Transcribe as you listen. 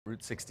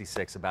Route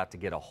 66 about to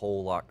get a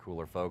whole lot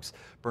cooler, folks.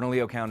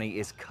 Bernalillo County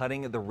is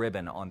cutting the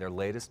ribbon on their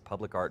latest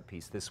public art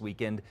piece this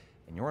weekend,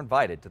 and you're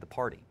invited to the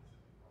party.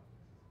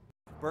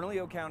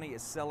 Bernalillo County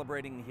is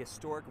celebrating the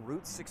historic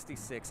Route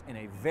 66 in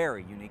a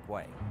very unique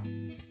way.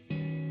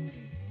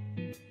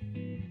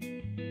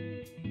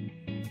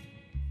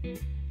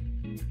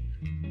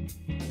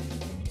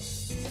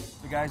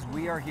 So guys,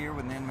 we are here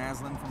with Nan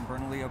Maslin from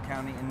Bernalillo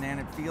County, and Nan,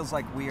 it feels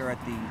like we are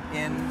at the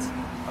end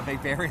of a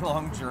very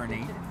long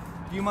journey.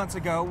 A few months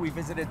ago, we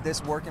visited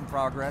this work in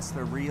progress,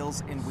 the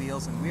Reels and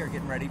Wheels, and we are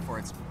getting ready for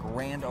its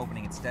grand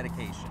opening, its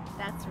dedication.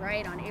 That's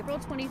right. On April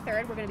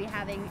 23rd, we're going to be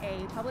having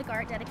a public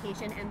art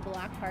dedication and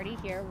block party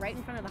here right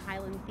in front of the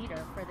Highland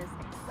Theater for this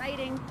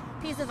exciting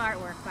piece of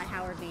artwork by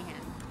Howard Meehan.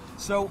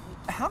 So,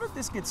 how did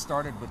this get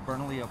started with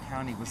Bernalillo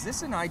County? Was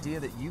this an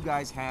idea that you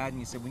guys had and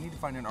you said, we need to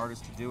find an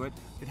artist to do it?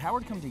 Did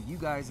Howard come to you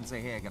guys and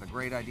say, hey, I got a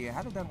great idea?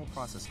 How did that whole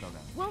process go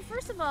then? Well,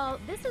 first of all,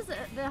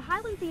 the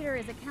Highland Theater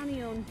is a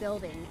county-owned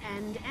building,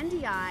 and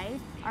NDI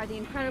are the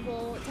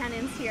incredible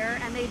tenants here,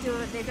 and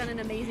they've done an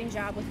amazing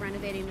job with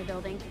renovating the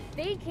building.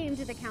 They came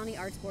to the County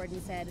Arts Board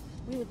and said,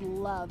 we would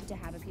love to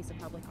have a piece of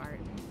public art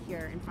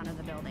here in front of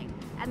the building.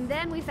 And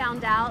then we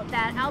found out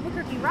that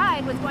Albuquerque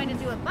Ride was going to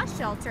do a bus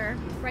shelter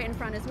right in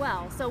front as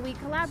well. So we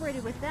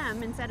collaborated with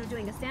them. Instead of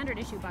doing a standard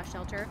issue bus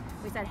shelter,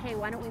 we said, hey,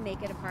 why don't we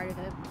make it a part of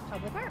a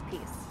public art piece?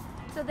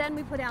 So then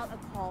we put out a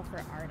call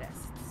for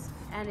artists,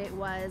 and it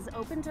was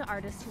open to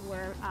artists who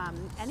were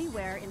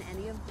anywhere in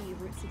any of the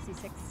Route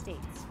 66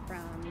 states,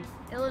 from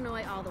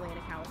Illinois all the way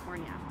to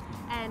California.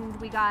 And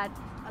we got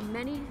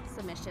many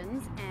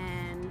submissions,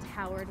 and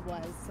Howard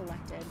was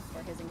selected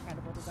for his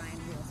incredible design,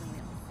 Reels and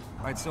Wheels.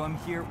 All right, so I'm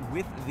here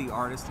with the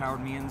artist,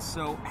 Howard Meehan.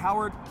 So,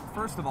 Howard,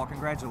 first of all,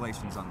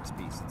 congratulations on this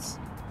piece. It's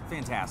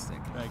fantastic.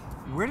 Thank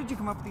you. Where did you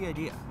come up with the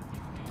idea?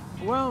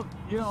 Well,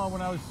 you know,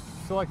 when I was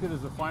selected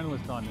as a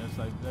finalist on this,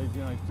 I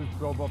just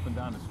drove up and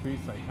down the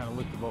streets. I kind of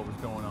looked at what was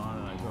going on,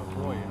 and I thought,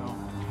 boy, you know,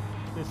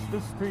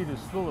 this street is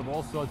full of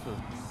all sorts of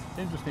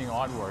interesting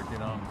artwork, you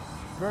know.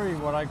 Very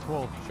what I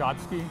call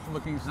Schottky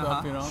looking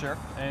stuff, you know. Sure.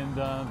 And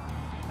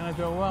I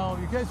thought, well,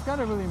 you guys got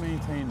to really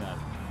maintain that.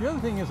 The other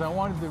thing is I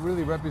wanted to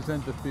really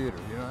represent the theater.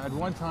 You know, at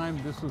one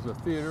time this was a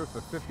theater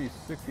for 50,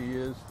 60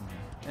 years,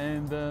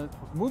 and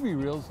movie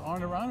reels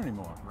aren't around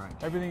anymore. Right.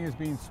 Everything is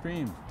being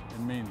streamed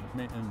in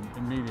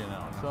media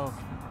now. So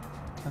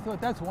I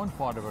thought that's one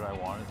part of it I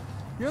wanted.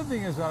 The other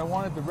thing is that I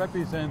wanted to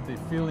represent the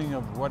feeling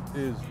of what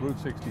is Route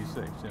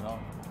 66, you know,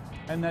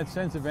 and that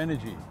sense of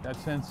energy, that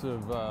sense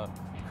of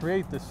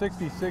create the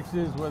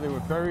 66s where they were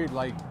buried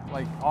like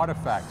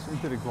artifacts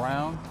into the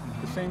ground.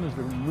 The same as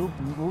the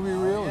movie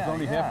reel. It's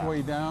only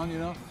halfway down, you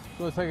know.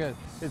 So it's like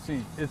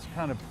it's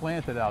kind of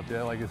planted out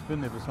there, like it's been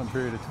there for some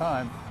period of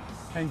time.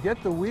 And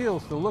get the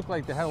wheels to look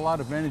like they had a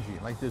lot of energy,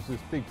 like there's this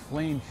big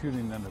flame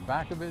shooting down the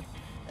back of it,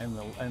 and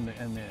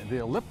the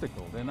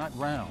elliptical. They're not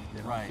round,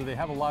 you know. Right. So they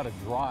have a lot of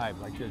drive,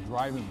 like they're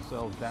driving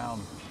themselves down,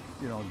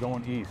 you know,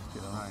 going east,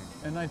 you know. Right.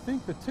 And I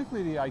think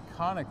particularly the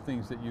iconic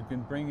things that you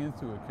can bring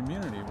into a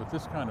community with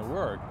this kind of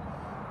work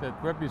that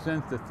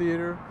represents the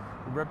theater,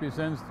 it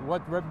represents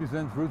what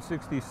represents Route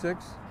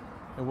 66.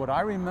 And what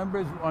I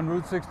remember on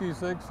Route 66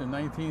 in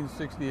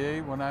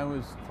 1968 when I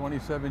was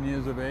 27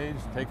 years of age,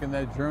 taking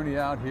that journey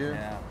out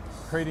here,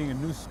 creating a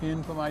new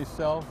skin for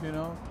myself, you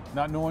know,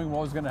 not knowing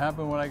what was going to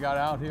happen when I got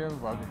out here,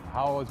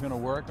 how I was going to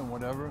work and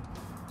whatever.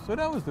 So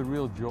that was the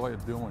real joy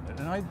of doing it.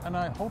 And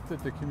I hope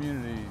that the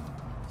community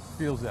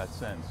feels that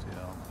sense, you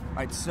know. All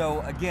right,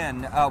 so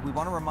again, we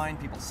want to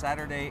remind people,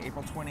 Saturday,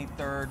 April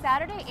 23rd.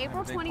 Saturday,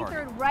 April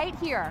 23rd, right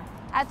here.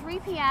 At 3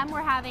 p.m.,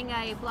 we're having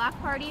a block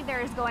party.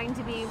 There's going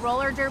to be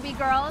roller derby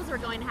girls. We're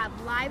going to have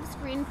live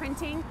screen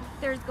printing.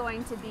 There's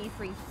going to be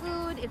free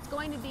food. It's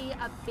going to be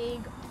a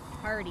big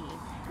party.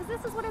 Because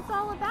this is what it's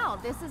all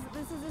about. This is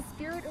the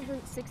spirit of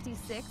Route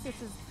 66.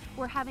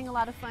 We're having a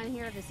lot of fun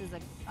here. This is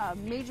a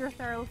major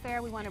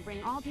thoroughfare. We want to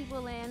bring all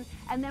people in.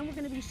 And then we're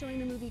going to be showing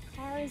the movie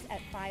Cars at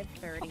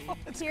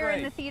 5:30 here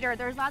in the theater.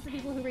 There's lots of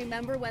people who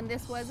remember when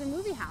this was a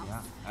movie house.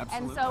 Yeah,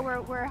 absolutely. And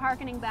so we're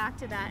hearkening back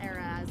to that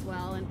era as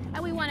well.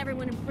 And we want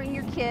everyone to bring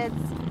your kids,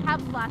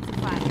 have lots of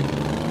fun.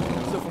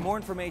 So for more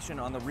information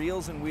on the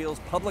Reels and Wheels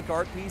public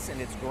art piece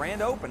and its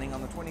grand opening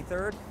on the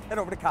 23rd, head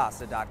over to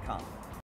casa.com.